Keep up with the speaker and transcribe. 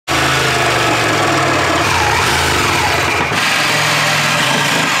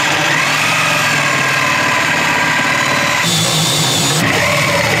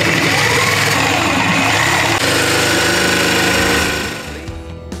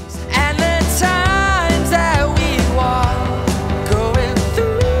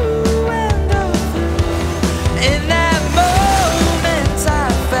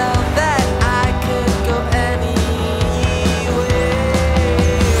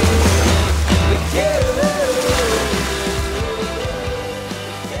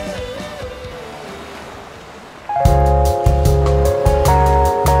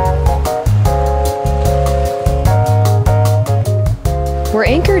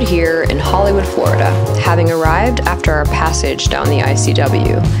gathered here in Hollywood, Florida, having arrived after our passage down the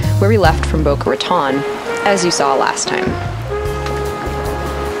ICW, where we left from Boca Raton, as you saw last time.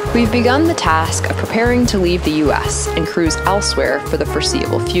 We've begun the task of preparing to leave the US and cruise elsewhere for the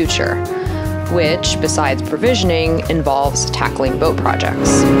foreseeable future, which, besides provisioning, involves tackling boat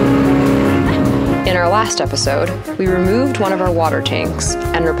projects. In our last episode, we removed one of our water tanks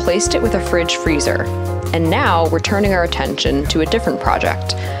and replaced it with a fridge freezer. And now we're turning our attention to a different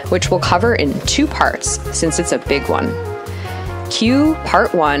project, which we'll cover in 2 parts since it's a big one. Cue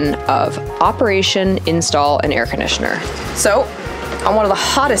part 1 of Operation Install an Air Conditioner. So, on one of the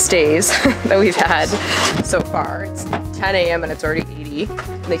hottest days that we've had so far, it's 10 a.m. and it's already 80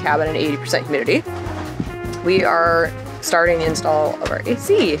 in the cabin and 80% humidity. We are starting the install of our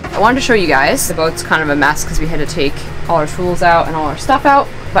AC. I wanted to show you guys. The boat's kind of a mess because we had to take all our tools out and all our stuff out.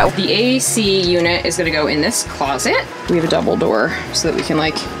 But the AC unit is gonna go in this closet. We have a double door so that we can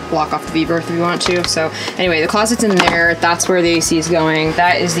like block off the V-berth if we want to. So anyway, the closet's in there. That's where the AC is going.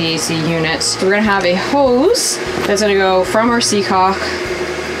 That is the AC unit. So we're gonna have a hose that's gonna go from our seacock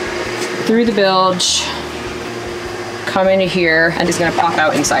through the bilge, come into here, and is gonna pop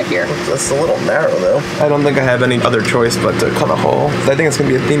out inside here. That's a little narrow though. I don't think I have any other choice but to cut a hole. I think it's gonna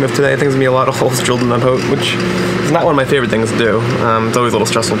be a theme of today. I think there's gonna be a lot of holes drilled in the boat, which is not one of my favorite things to do. It's always a little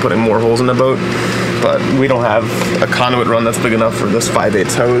stressful putting more holes in the boat, but we don't have a conduit run that's big enough for this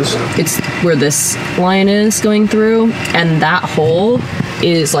 5/8 hose. It's where this line is going through, and that hole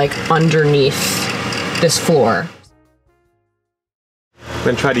is like underneath this floor. I'm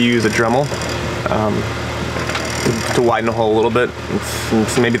gonna try to use a Dremel to widen the hole a little bit.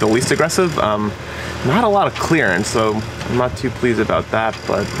 It's maybe the least aggressive. Not a lot of clearance, so I'm not too pleased about that,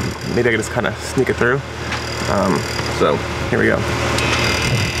 but maybe I can just kind of sneak it through. So here we go.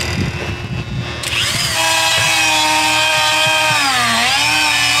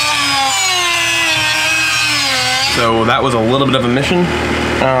 So that was a little bit of a mission,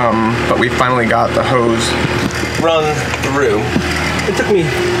 but we finally got the hose run through. It took me,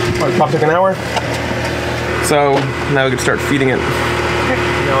 probably took an hour. So now we can start feeding it.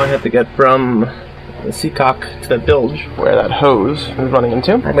 Now I have to get from the seacock to the bilge where that hose is running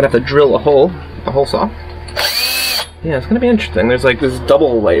into. I'm gonna have to drill a hole saw. Yeah, it's gonna be interesting. There's like this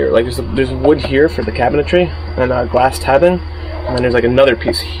double layer, like there's wood here for the cabinetry and glass tabbing, and then there's like another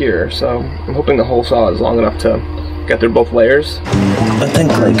piece here. So I'm hoping the hole saw is long enough to get through both layers. I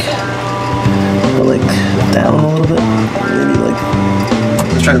think like down a little bit, maybe like.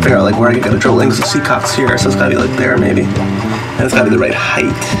 I was trying to figure out like where I gotta drill in because the seacock's here, so it's gotta be like there maybe. And it's gotta be the right height.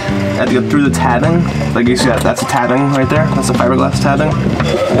 I have to go through the tabbing. Like you see that's a tabbing right there. That's a fiberglass tabbing.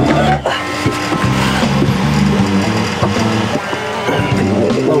 And a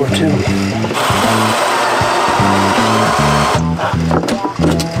little bit lower too.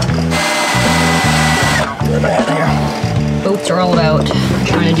 Where am I at here? Boats are all about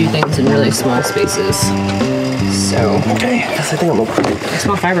trying to do things in really small spaces. So, okay, I guess I think I'm okay. I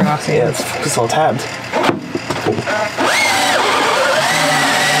smell fiberglass here. Yeah, it's all tabbed.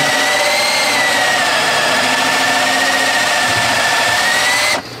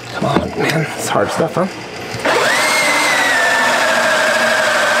 Come on, man, it's hard stuff, huh?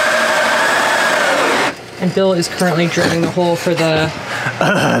 And Bill is currently drilling the hole for the...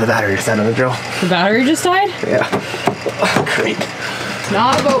 the battery just died on the drill. The battery just died? Yeah. Great.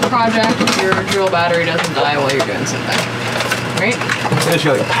 Not a boat project if your drill battery doesn't die while you're doing something. Right? I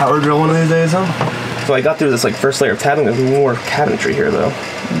should like a power drill one of these days, huh? So I got through this like first layer of tabbing. There's more cabinetry here though.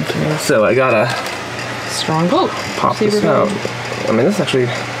 Okay. So I gotta strong boat. Pop this out. I mean, this is actually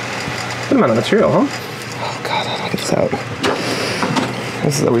a good amount of material, huh? Oh god, how do I get this out?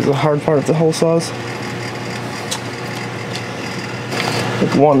 This is always the hard part of the hole saws.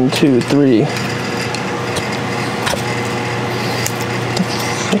 Like 1, 2, 3.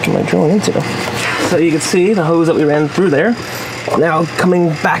 What am I drilling into? So you can see the hose that we ran through there. Now coming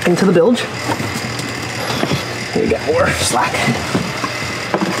back into the bilge. You get more slack.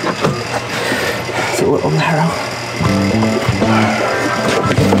 It's a little narrow.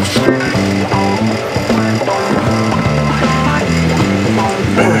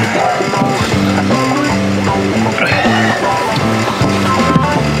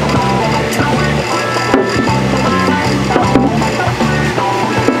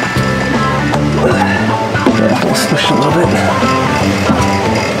 Squish a little bit.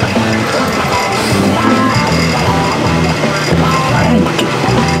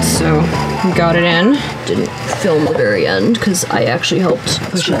 So, got it in. Didn't film the very end because I actually helped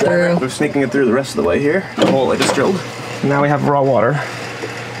push it through. We're sneaking it through the rest of the way here. The hole I just drilled. Now we have raw water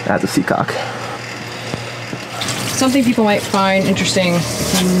at the seacock. something people might find interesting,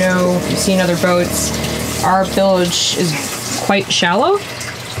 if you've seen other boats, our bilge is quite shallow.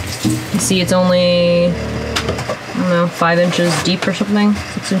 You see it's only, I don't know, 5 inches deep or something,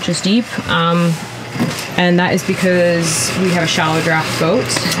 6 inches deep. And that is because we have a shallow draft boat,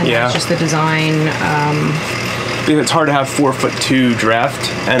 and that's just the design. It's hard to have 4'2"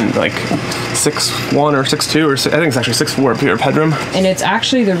 draft and like 6'1" or 6'2" or I think it's actually 6'4" Peter Pedram. And it's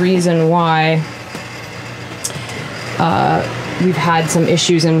actually the reason why we've had some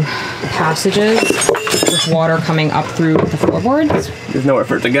issues in passages with water coming up through the floorboards. There's nowhere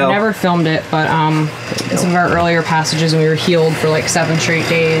for it to go. Never filmed it, but in some of our earlier passages when we were heeled for like 7 straight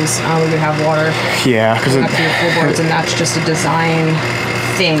days, we would have water coming up through the floorboards, and that's just a design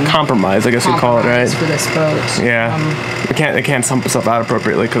thing. Compromise, I guess you'd call it, right? For this boat. Yeah. It can't sump itself out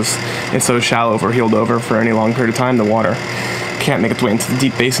appropriately because it's so shallow. If we're heeled over for any long period of time, the water can't make its way into the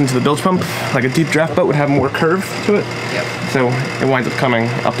deep basin to the bilge pump. Like a deep draft boat would have more curve to it. Yep. So it winds up coming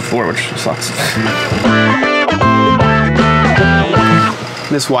up the floor, which sucks.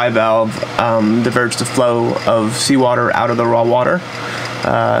 This Y valve diverts the flow of seawater out of the raw water,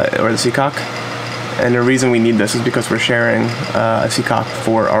 or the seacock. And the reason we need this is because we're sharing a seacock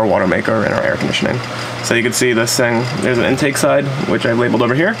for our watermaker and our air conditioning. So you can see this thing, there's an intake side, which I've labeled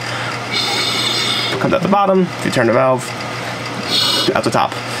over here. Comes out the bottom, if you turn the valve, out the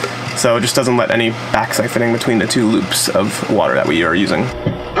top. So it just doesn't let any back siphoning between the 2 loops of water that we are using.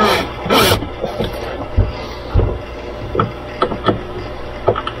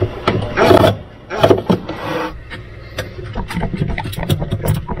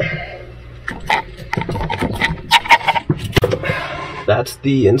 That's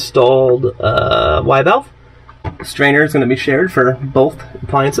the installed Y valve. Strainer is going to be shared for both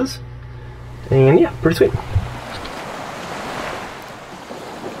appliances. And yeah, pretty sweet.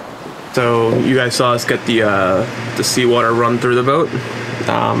 So you guys saw us get the seawater run through the boat.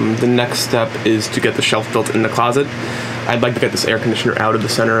 The next step is to get the shelf built in the closet. I'd like to get this air conditioner out of the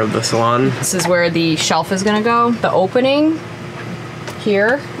center of the salon. This is where the shelf is going to go. The opening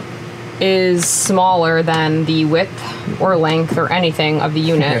here is smaller than the width or length or anything of the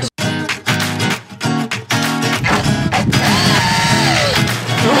unit.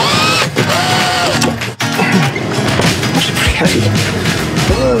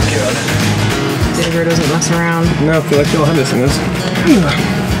 Oh god. Xavier doesn't mess around. No, I feel like you'll have this in this.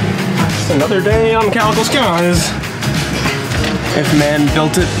 Just another day on Calico Skies. If man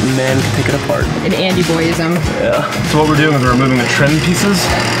built it, man can take it apart. An Andy Boyism. Yeah. So what we're doing is we're removing the trim pieces,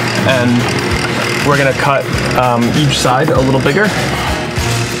 and we're gonna cut each side a little bigger.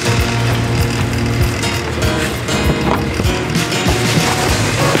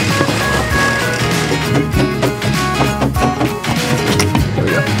 There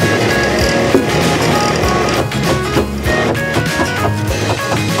we go.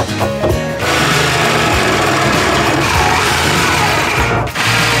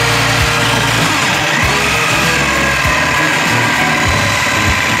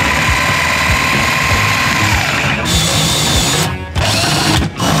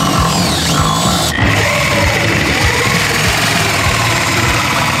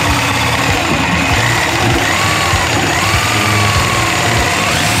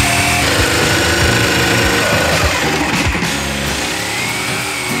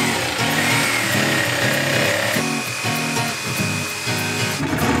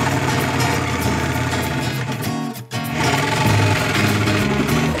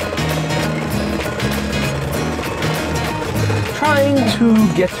 Trying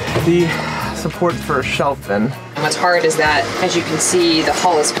to get the support for a shelf in. And what's hard is that, as you can see, the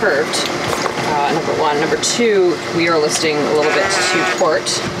hull is curved, number one. Number two, we are listing a little bit to port.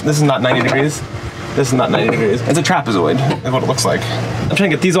 This is not 90 degrees. This is not 90 degrees. It's a trapezoid, is what it looks like. I'm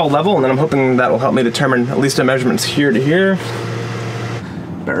trying to get these all level, and then I'm hoping that will help me determine at least the measurements here to here.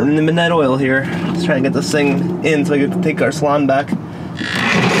 Burning the midnight oil here. Let's try and get this thing in so we can take our salon back.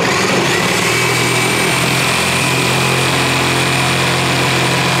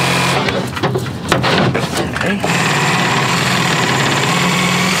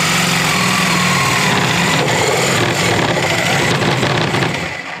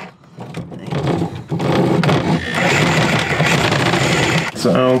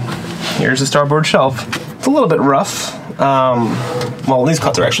 So here's the starboard shelf. It's a little bit rough. Well, these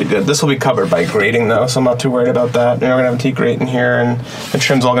cuts are actually good. This will be covered by grating though, so I'm not too worried about that. And we're gonna have a T-grate in here, and the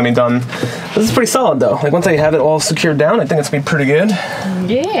trim's all gonna be done. This is pretty solid though. Like once I have it all secured down, I think it's gonna be pretty good.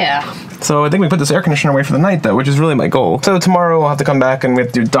 Yeah. So I think we put this air conditioner away for the night though, which is really my goal. So tomorrow we'll have to come back and we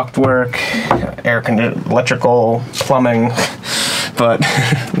have to do duct work, electrical, plumbing, but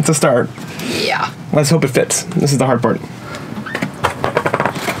it's a start. Yeah. Let's hope it fits. This is the hard part.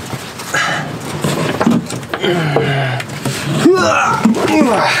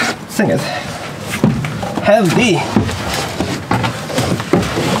 This thing is heavy.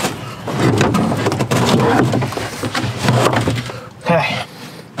 Okay.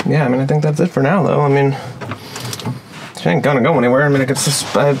 Yeah, I mean, I think that's it for now, though. I mean, she ain't gonna go anywhere. I mean, I could just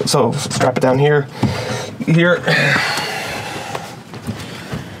so strap it down here. Here.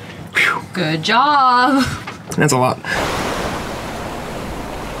 Good job. That's a lot.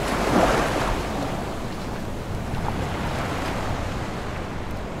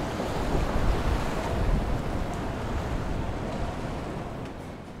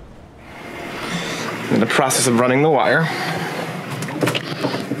 In the process of running the wire,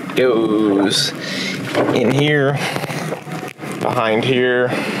 goes in here, behind here.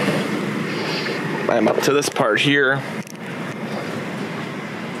 I'm up to this part here.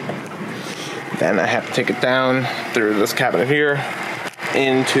 Then I have to take it down through this cabinet here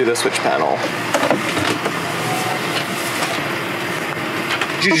into the switch panel.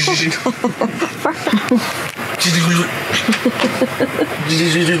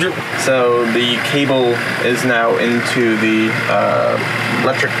 So the cable is now into the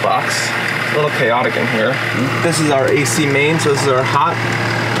electric box. It's a little chaotic in here. This is our AC main, so this is our hot.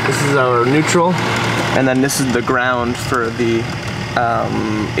 This is our neutral, and then this is the ground for the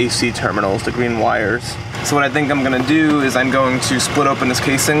AC terminals, the green wires. So what I think I'm gonna do is I'm going to split open this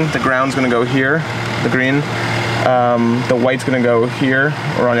casing. The ground's gonna go here, the green. The white's gonna go here,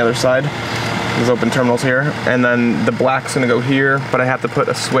 or on the other side. There's open terminals here. And then the black's gonna go here, but I have to put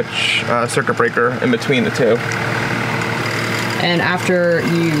a switch circuit breaker in between the two. And after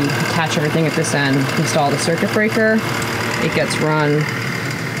you attach everything at this end, install the circuit breaker, it gets run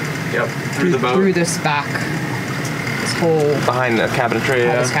Through the boat. Through this back, this whole Behind the cabinetry,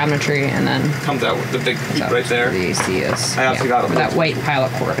 all this cabinetry, and then comes out with the big heat right there. The AC is. I also got where that white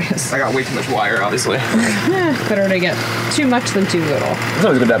pilot cord is. I got way too much wire, obviously. Better to get too much than too little. It's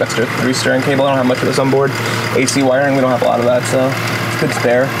always good to have extra three-steering cable. I don't have much of this on board. AC wiring, we don't have a lot of that, so it's good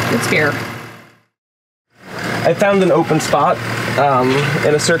spare. Good spare. I found an open spot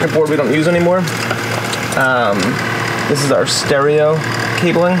in a circuit board we don't use anymore. This is our stereo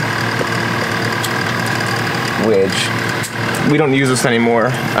cabling, which we don't use this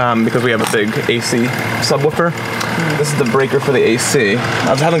anymore because we have a big AC subwoofer. This is the breaker for the AC.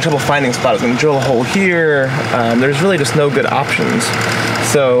 I was having trouble finding a spot. I was going to drill a hole here. There's really just no good options.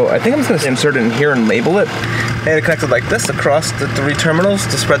 So I think I'm just going to insert it in here and label it. And it connected like this across the 3 terminals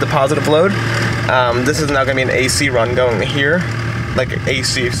to spread the positive load. This is now going to be an AC run going to here. Like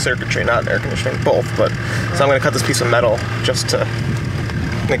AC circuitry, not air conditioning, both. But so I'm going to cut this piece of metal just to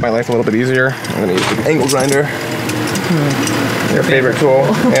make my life a little bit easier. I'm going to use the angle grinder. Your favorite tool.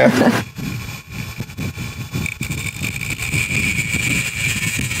 Yeah.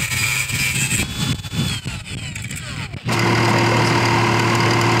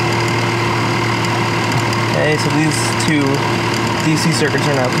 Okay, so these 2 DC circuits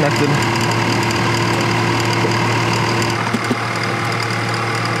are now connected.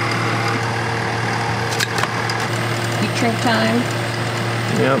 Heat shrink time.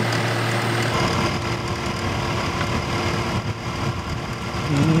 Yep.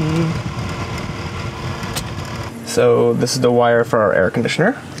 So this is the wire for our air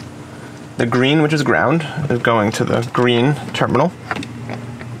conditioner. The green, which is ground, is going to the green terminal.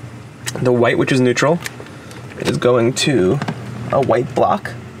 The white, which is neutral, is going to a white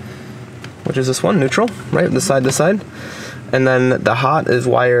block, which is this one, neutral, right? This side, this side. And then the hot is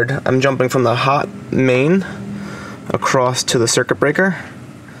wired. I'm jumping from the hot main across to the circuit breaker.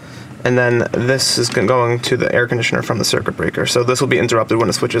 And then this is going to the air conditioner from the circuit breaker. So this will be interrupted when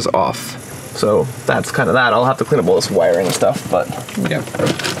the switch is off. So that's kind of that. I'll have to clean up all this wiring and stuff, but yeah.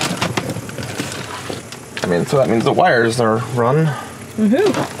 I mean, so that means the wires are run.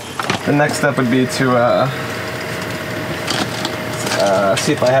 Mm-hmm. The next step would be to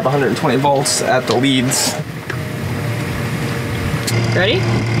see if I have 120 volts at the leads. Ready?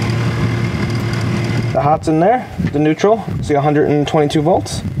 The hot's in there, the neutral, see 122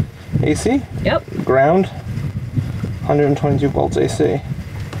 volts AC. Yep. Ground, 122 volts AC.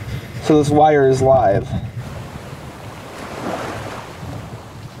 So this wire is live.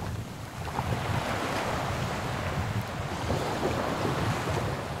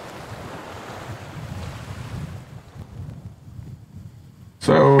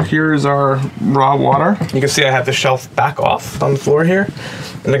 So here's our raw water. You can see I have the shelf back off on the floor here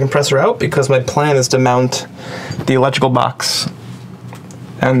and the compressor out because my plan is to mount the electrical box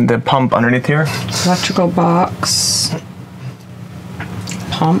and the pump underneath here. Electrical box,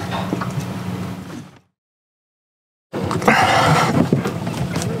 pump.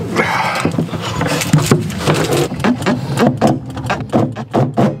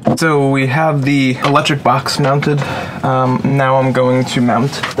 So we have the electric box mounted. Now I'm going to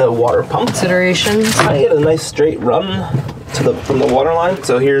mount the water pump. Considerations. I get a nice straight run from the water line.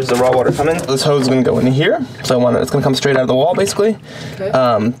 So here's the raw water coming. This hose is going to go in here. So it's going to come straight out of the wall, basically.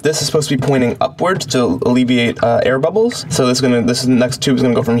 Okay. This is supposed to be pointing upwards to alleviate air bubbles. So this next tube is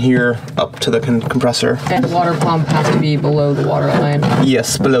going to go from here up to the compressor. And the water pump has to be below the water line.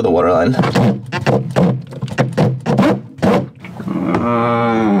 Yes, below the water line.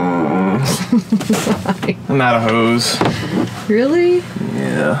 I'm out of hose. Really?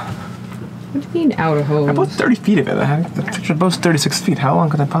 Yeah. What do you mean out of hose? I bought 30 feet of it. I have the picture boasts 36 feet. How long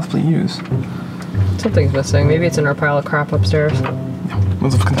could I possibly use? Something's missing. Maybe it's in our pile of crap upstairs. No, it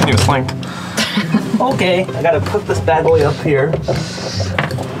was a continuous length. Okay, I gotta put this bad boy up here.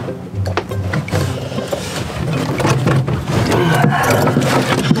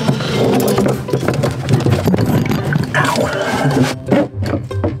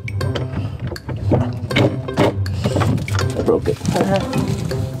 I broke it.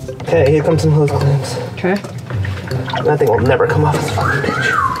 Okay, here comes some hose clamps. Okay. That thing will never come off. This fucking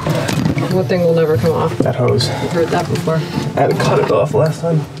bitch. What thing will never come off? That hose. I've heard that before. I had to cut it off last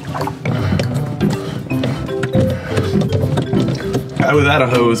time. I was out of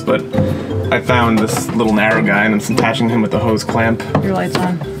hose, but I found this little narrow guy and I'm attaching him with the hose clamp. Your light's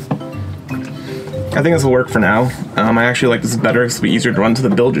on. I think this will work for now. I actually like this better because it'll be easier to run to the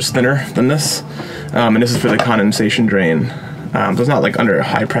bilge. It's thinner than this. And this is for the condensation drain. So it's not like under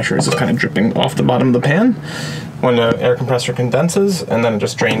high pressure, it's just kind of dripping off the bottom of the pan when the air compressor condenses, and then it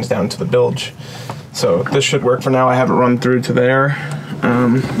just drains down to the bilge. So this should work for now. I have it run through to there.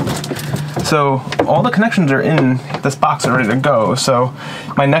 So all the connections are in this box and ready to go. So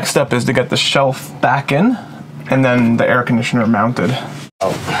my next step is to get the shelf back in and then the air conditioner mounted.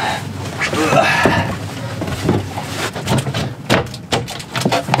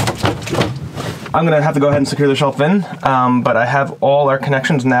 I'm gonna have to go ahead and secure the shelf in, but I have all our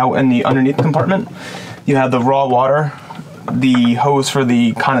connections now in the underneath compartment. You have the raw water, the hose for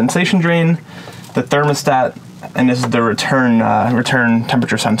the condensation drain, the thermostat, and this is the return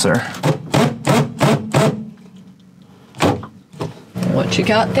temperature sensor. What you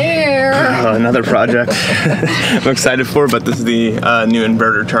got there? Another project I'm excited for, but this is the new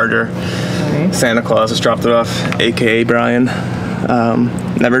inverter charger. Okay. Santa Claus just dropped it off, aka Brian.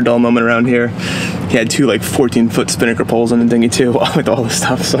 Never a dull moment around here. He had two like 14-foot spinnaker poles on the dinghy too, with all this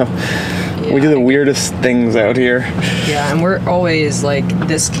stuff. So yeah, we do the weirdest things out here. Yeah, and we're always like,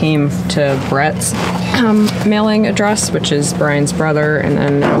 this came to Brett's mailing address, which is Brian's brother, and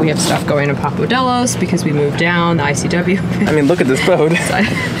then now we have stuff going to Papadelos because we moved down the ICW. I mean, look at this boat. I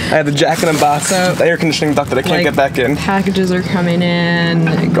have the jack in a box, the air conditioning duct that I can't get back in. Packages are coming in.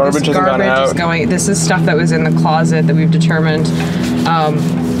 Garbage hasn't gone out. Is going. This is stuff that was in the closet that we've determined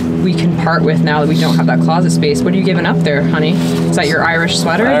we can part with now that we don't have that closet space. What are you giving up there, honey? Is that your Irish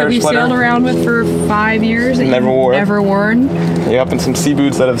sweater that we sailed around with for 5 years? That never wore. Never worn? Yep, and some sea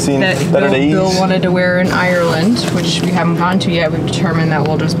boots that I've seen better days. Bill wanted to wear in Ireland, which we haven't gone to yet. We've determined that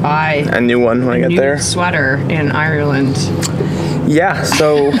we'll just buy a new one when I get there. Sweater in Ireland. Yeah,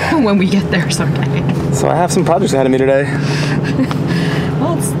 so when we get there someday. So I have some projects ahead of me today.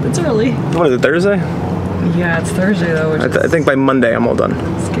 Well, it's early. What is it, Thursday? Yeah, it's Thursday though. I think by Monday I'm all done.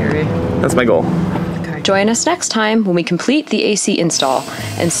 Scary. That's my goal. Okay. Join us next time when we complete the AC install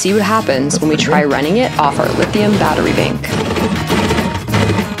and see what happens when we try running it off our lithium battery bank.